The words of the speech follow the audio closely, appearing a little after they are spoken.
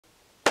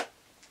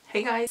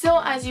Hey guys, so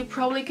as you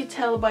probably could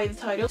tell by the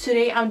title,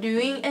 today I'm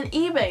doing an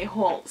eBay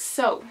haul,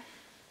 so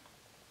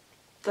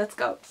let's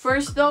go.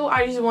 First though,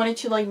 I just wanted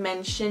to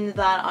mention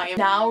that I am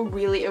now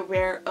really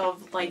aware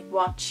of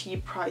what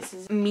cheap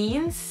prices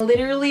means.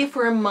 Literally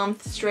for a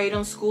month straight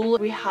on school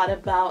we had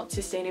about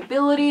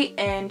sustainability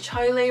and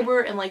child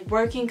labor and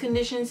working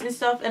conditions and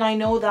stuff, and I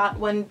know that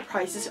when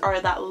prices are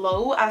that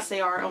low as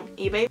they are on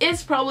eBay,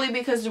 it's probably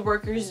because the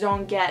workers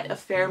don't get a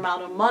fair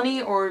amount of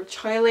money or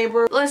child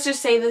labor. Let's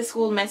just say the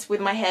school messed with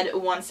my head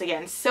once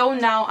again. So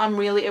now I'm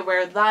really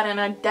aware of that, and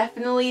I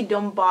definitely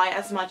don't buy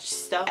as much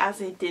stuff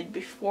as I did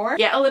before.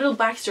 Yeah, a little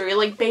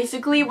backstory,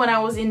 basically when I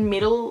was in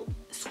middle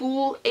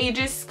school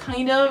ages,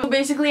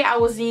 basically I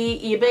was the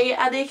eBay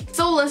addict.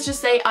 So let's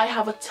just say I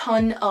have a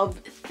ton of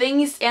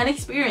things and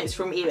experience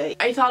from eBay.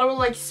 I thought I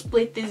would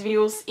split these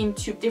videos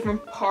into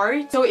different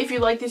parts. So if you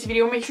like this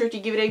video, make sure to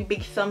give it a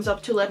big thumbs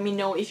up to let me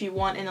know if you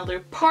want another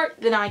part,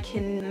 then I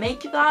can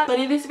make that. But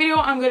in this video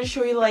I'm going to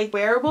show you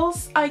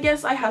wearables. I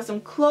guess I have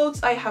some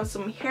clothes, I have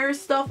some hair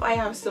stuff, I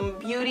have some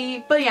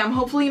beauty. But yeah, I'm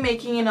hopefully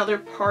making another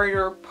part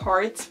or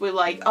parts with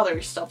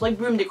other stuff like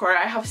room decor.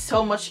 I have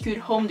so much cute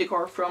home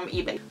decor from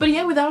eBay. But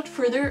yeah, without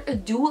further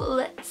ado,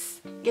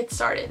 let's get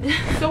started.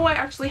 So I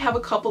actually have a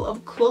couple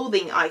of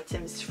clothing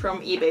items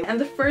from eBay, and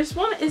the first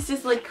one is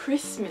this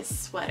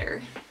Christmas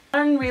sweater. I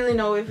don't really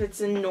know if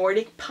it's a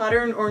Nordic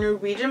pattern or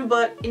Norwegian,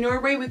 but in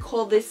Norway we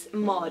call this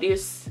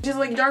Marius, which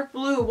is dark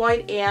blue,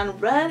 white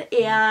and red,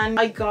 and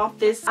I got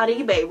this at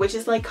eBay, which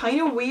is kind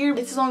of weird.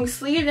 It's long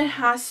sleeved and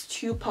has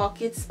 2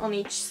 pockets on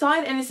each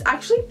side, and it's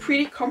actually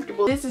pretty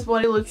comfortable. This is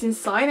what it looks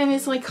inside, and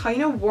it's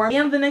kind of warm.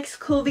 And the next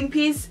clothing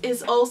piece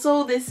is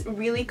also this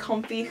really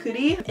comfy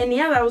hoodie, and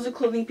yeah, that was the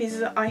clothing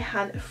pieces I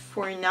had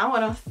for now. I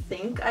don't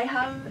think I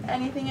have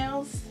anything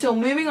else. So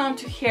moving on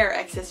to hair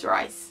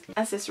accessories.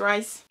 I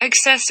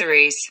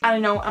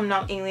don't know, I'm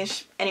not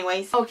English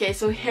anyways. Okay,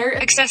 so hair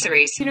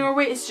accessories in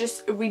Norway is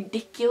just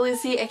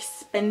ridiculously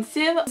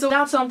expensive, so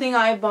that's something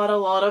I bought a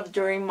lot of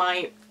during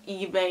my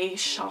eBay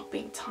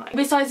shopping time.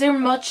 Besides, there are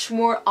much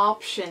more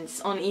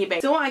options on eBay.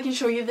 So I can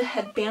show you the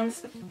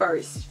headbands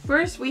first.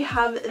 First we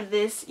have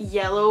this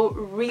yellow,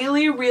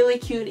 really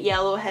cute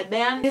yellow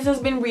headband. This has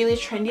been really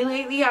trendy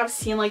lately. I've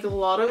seen a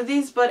lot of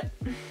these, but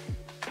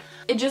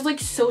it's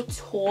just so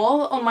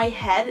tall on my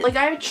head.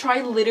 I've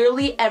tried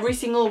literally every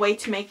single way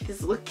to make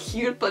this look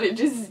cute, but it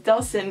just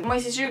doesn't. My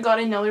sister got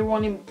another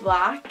one in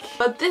black,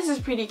 but this is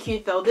pretty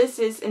cute though. This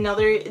is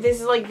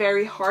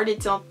very hard.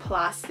 It's not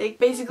plastic.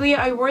 Basically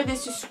I wore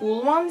this to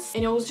school once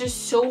and it was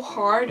just so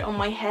hard on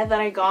my head that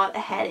I got a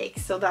headache,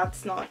 so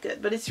that's not good.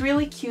 But it's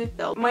really cute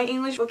though. My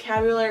English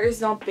vocabulary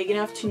is not big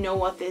enough to know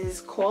what this is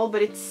called,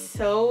 but it's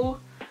so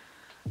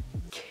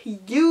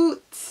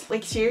cute.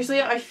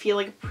 Seriously, I feel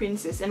like a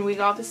princess, and we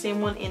got the same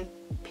one in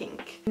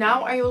pink.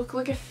 Now I look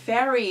like a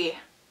fairy.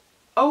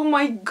 Oh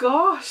my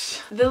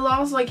gosh! The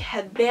last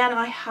headband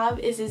I have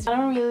is this, I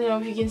don't really know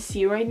if you can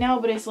see right now,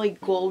 but it's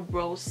gold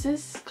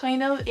roses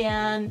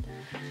and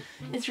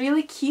it's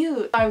really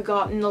cute. I've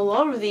gotten a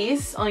lot of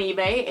these on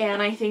eBay,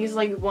 and I think it's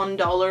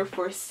 $1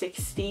 for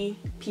 60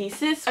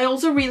 pieces. I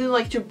also really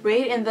like to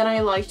braid, and then I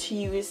like to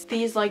use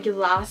these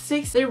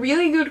elastics. They're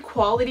really good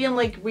quality and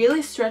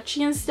really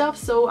stretchy and stuff,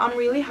 so I'm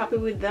really happy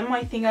with them.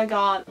 I think I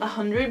got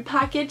 100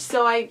 package,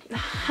 so I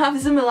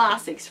have some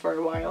elastics for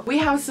a while. We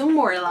have some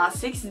more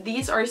elastics.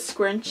 These are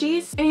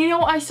scrunchies, and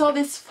I saw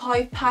this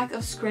 5-pack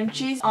of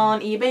scrunchies on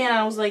eBay and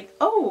I was like,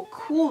 oh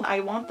cool, I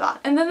want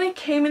that. And then they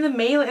came in the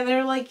mail and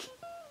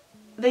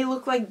they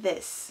look like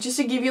this. Just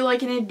to give you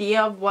an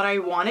idea of what I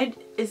wanted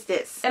is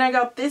this. And I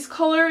got this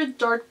color,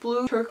 dark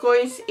blue,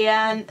 turquoise,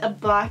 and a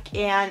black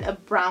and a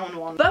brown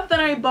one. But then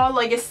I bought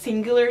a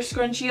singular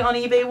scrunchie on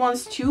eBay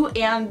once too,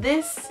 and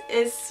this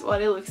is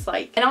what it looks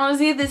like. And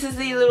honestly, this is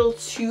a little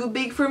too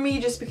big for me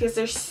just because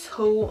there's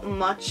so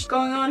much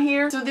going on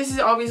here. So this is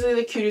obviously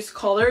the cutest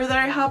color that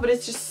I have, but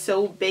it's just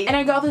so big. And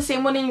I got the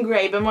same one in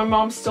gray, but my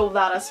mom stole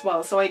that as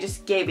well, so I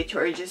just gave it to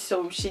her just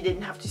so she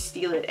didn't have to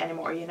steal it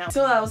anymore,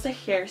 So that was the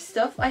hair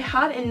stuff I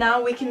had, and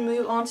now we can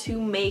move on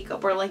to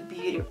makeup or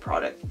beauty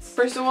products.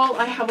 First of all,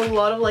 I have a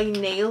lot of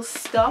nail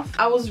stuff.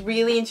 I was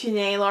really into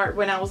nail art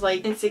when I was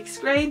in 6th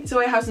grade, so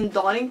I have some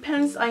dotting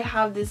pens. I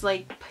have this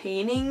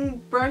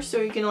painting brush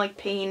so you can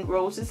paint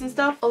roses and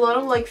stuff. A lot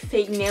of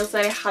fake nails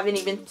that I haven't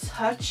even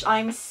touched.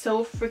 I'm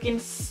so freaking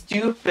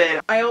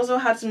stupid. I also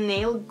had some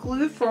nail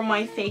glue for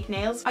my fake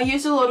nails. I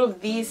use a lot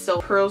of these, so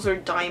pearls or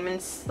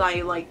diamonds that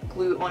you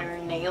glue on your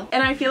nail.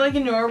 And I feel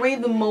in Norway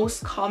the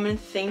most common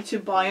thing to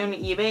buy on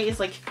eBay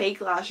is fake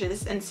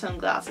lashes and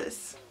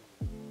sunglasses.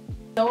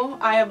 So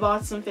I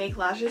bought some fake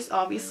lashes,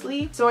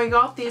 obviously. So I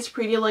got these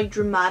pretty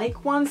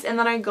dramatic ones, and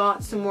then I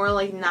got some more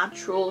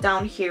natural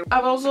down here.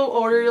 I've also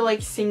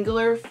ordered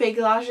singular fake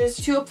lashes.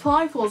 To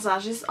apply false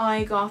lashes,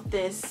 I got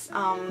this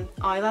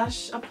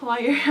eyelash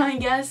applier, I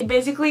guess. It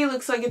basically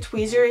looks like a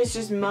tweezer. It's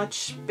just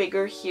much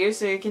bigger here,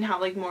 so you can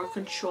have more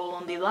control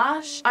on the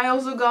lash. I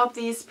also got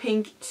these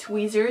pink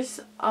tweezers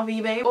off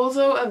eBay.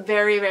 Also, a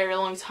very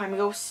long time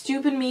ago,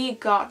 stupid me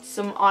got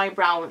some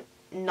eyebrow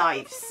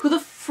knives. Who the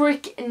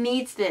frick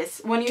needs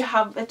this when you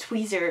have a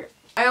tweezer?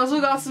 I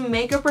also got some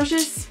makeup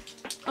brushes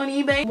on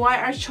eBay.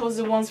 Why I chose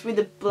the ones with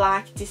the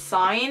black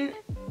design,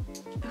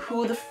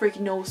 who the frick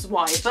knows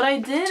why, but I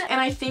did,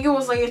 and I think it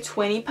was like a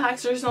 20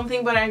 packs or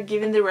something, but I've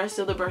given the rest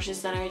of the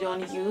brushes that I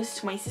don't use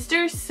to my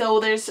sister, so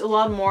there's a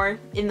lot more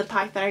in the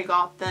pack that I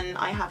got than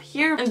I have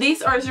here, and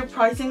these are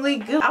surprisingly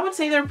good. I would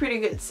say they're pretty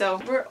good. So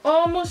we're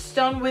almost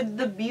done with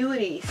the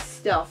beauty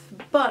stuff,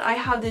 but I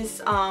have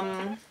this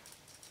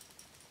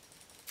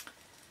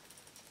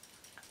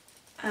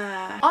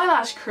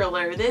eyelash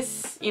curler,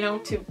 this, you know,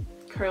 to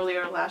curl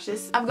your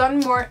lashes.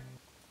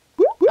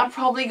 I've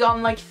probably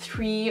gotten like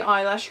 3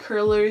 eyelash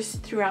curlers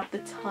throughout the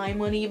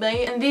time on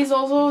eBay, and these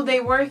also, they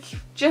work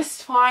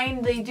just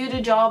fine, they do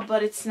the job,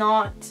 but it's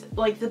not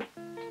like the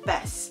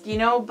best, you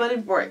know, but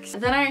it works.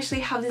 And then I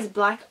actually have this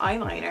black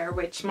eyeliner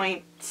which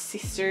my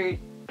sister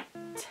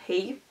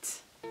taped.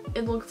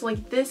 It looks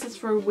like this, it's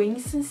for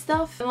wings and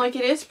stuff, and like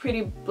it is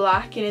pretty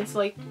black and it's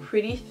like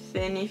pretty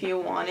thin if you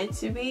want it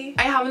to be.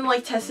 I haven't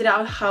like tested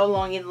out how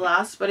long it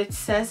lasts, but it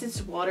says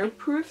it's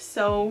waterproof,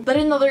 so. But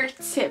another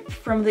tip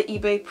from the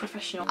eBay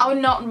professional, I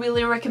would not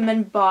really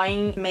recommend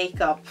buying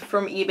makeup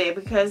from eBay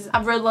because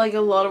I've read like a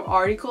lot of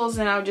articles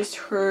and I've just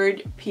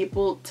heard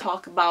people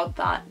talk about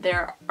that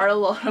there are a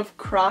lot of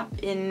crap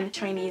in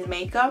Chinese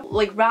makeup,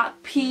 like rat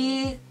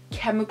pee,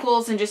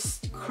 chemicals and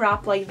just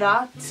crap like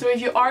that. So if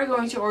you are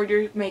going to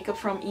order makeup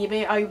from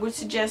eBay, I would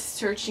suggest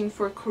searching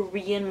for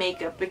Korean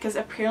makeup because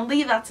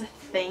apparently that's a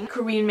thing.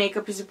 Korean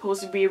makeup is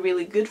supposed to be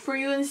really good for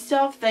you and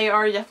stuff. They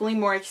are definitely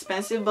more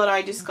expensive, but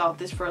I just got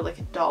this for like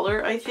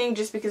 $1 I think,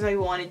 just because I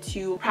wanted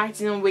to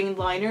practice on winged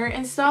liner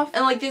and stuff,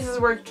 and like this has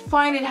worked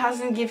fine. It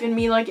hasn't given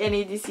me like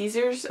any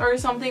diseases or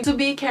something, so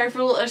be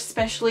careful,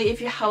 especially if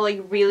you have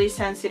like really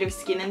sensitive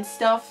skin and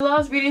stuff. The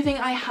last beauty thing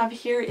I have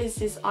here is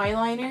this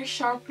eyeliner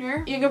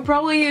sharpener. You can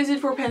probably use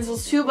it for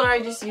pencils too, but I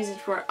just use it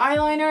for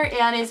eyeliner,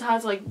 and it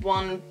has like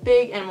one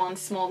big and one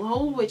small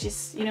hole, which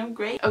is, you know,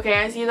 great. Okay,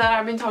 I see that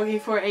I've been talking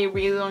for a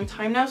really long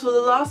time now, so the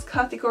last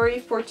category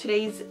for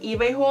today's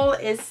eBay haul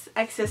is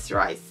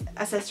accessories.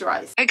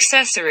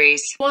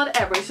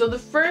 Whatever. So the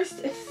first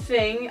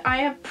thing, I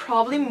have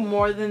probably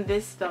more than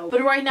this though,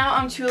 but right now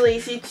I'm too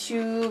lazy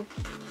to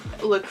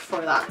look for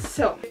that.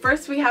 So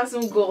first we have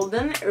some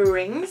golden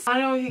rings. I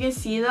don't know if you can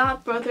see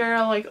that, but there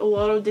are like a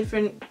lot of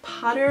different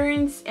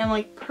patterns and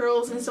like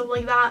pearls and stuff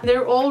like that.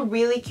 They're all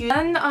really cute.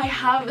 And I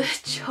have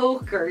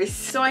chokers.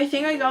 So I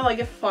think I got like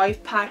a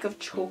 5-pack of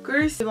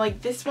chokers.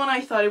 Like this one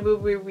I thought it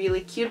would be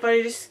really cute, but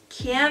I just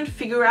can't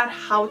figure out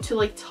how to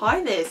like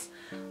tie this.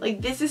 Like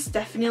this is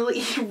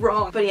definitely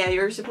wrong. But yeah,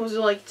 you're supposed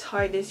to like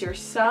tie this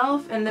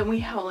yourself, and then we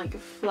have like a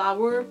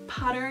flower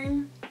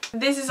pattern.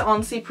 This is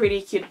honestly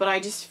pretty cute, but I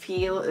just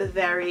feel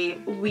very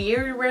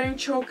weird wearing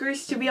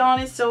chokers, to be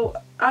honest, so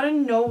I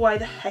don't know why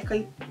the heck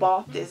I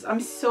bought this. I'm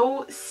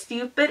so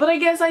stupid, but I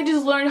guess I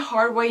just learned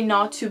hard way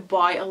not to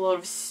buy a lot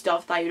of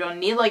stuff that you don't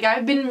need. Like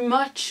I've been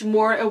much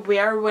more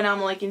aware when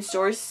I'm like in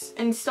stores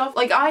and stuff.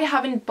 Like I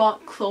haven't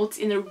bought clothes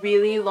in a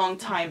really long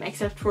time,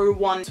 except for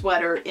one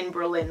sweater in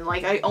Berlin.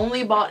 Like I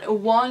only bought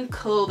one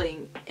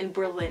clothing in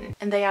Berlin,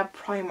 and they have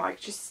Primark,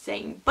 just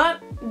saying.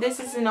 But this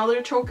is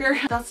another choker.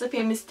 That's the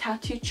famous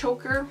tattoo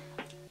choker.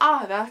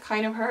 Ah, that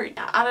kind of hurt.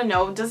 I don't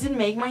know, does it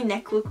make my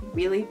neck look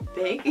really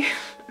big?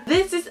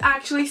 This is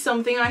actually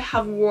something I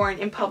have worn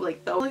in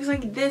public though. It looks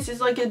like this is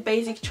like a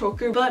basic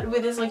choker, but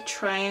with this like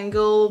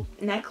triangle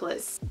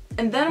necklace.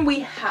 And then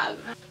we have...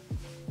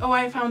 oh,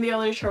 I found the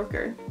other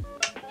choker.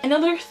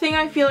 Another thing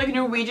I feel like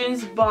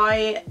Norwegians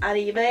buy at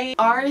eBay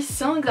are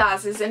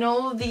sunglasses, and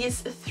all of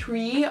these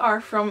 3 are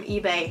from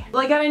eBay.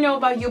 Like, I don't know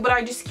about you, but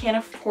I just can't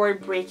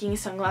afford breaking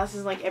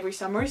sunglasses like every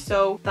summer,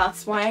 so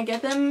that's why I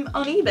get them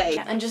on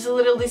eBay. And just a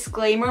little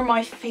disclaimer,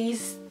 my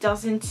face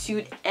doesn't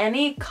suit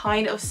any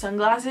kind of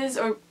sunglasses,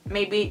 or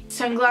maybe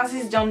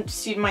sunglasses don't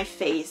suit my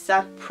face.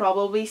 That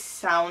probably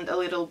sound a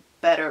little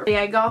better.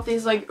 I got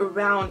these like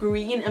round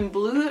green and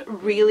blue,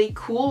 really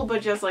cool,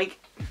 but just like...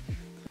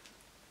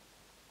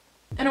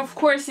 and of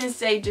course, since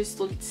they just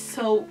looked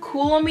so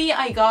cool on me,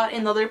 I got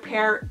another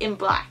pair in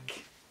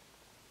black.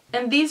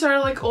 And these are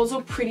like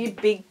also pretty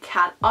big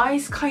cat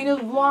eyes kind of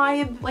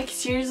vibe. Like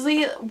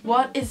seriously,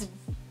 what is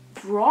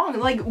wrong?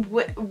 Like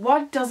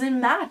what doesn't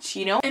match,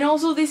 you know? And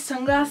also these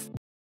sunglasses.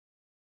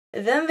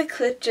 Then the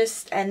clip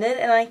just ended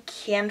and I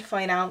can't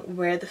find out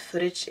where the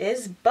footage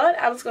is, but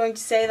I was going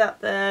to say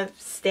that the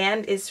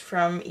stand is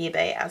from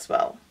eBay as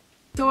well.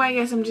 So I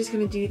guess I'm just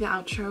gonna do the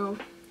outro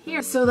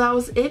here. So that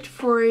was it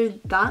for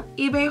that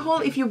eBay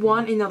haul. If you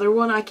want another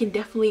one, I can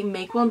definitely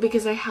make one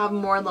because I have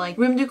more like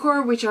room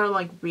decor, which are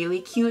like really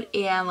cute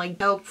and like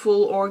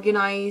helpful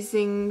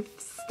organizing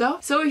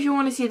stuff. So if you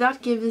want to see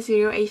that, give this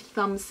video a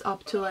thumbs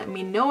up to let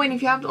me know, and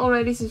if you haven't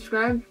already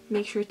subscribed,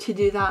 make sure to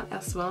do that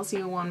as well so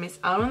you won't miss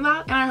out on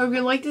that. And I hope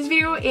you liked this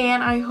video,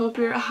 and I hope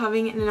you're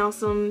having an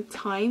awesome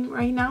time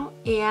right now,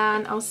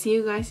 and I'll see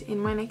you guys in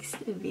my next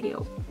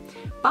video.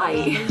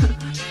 Bye!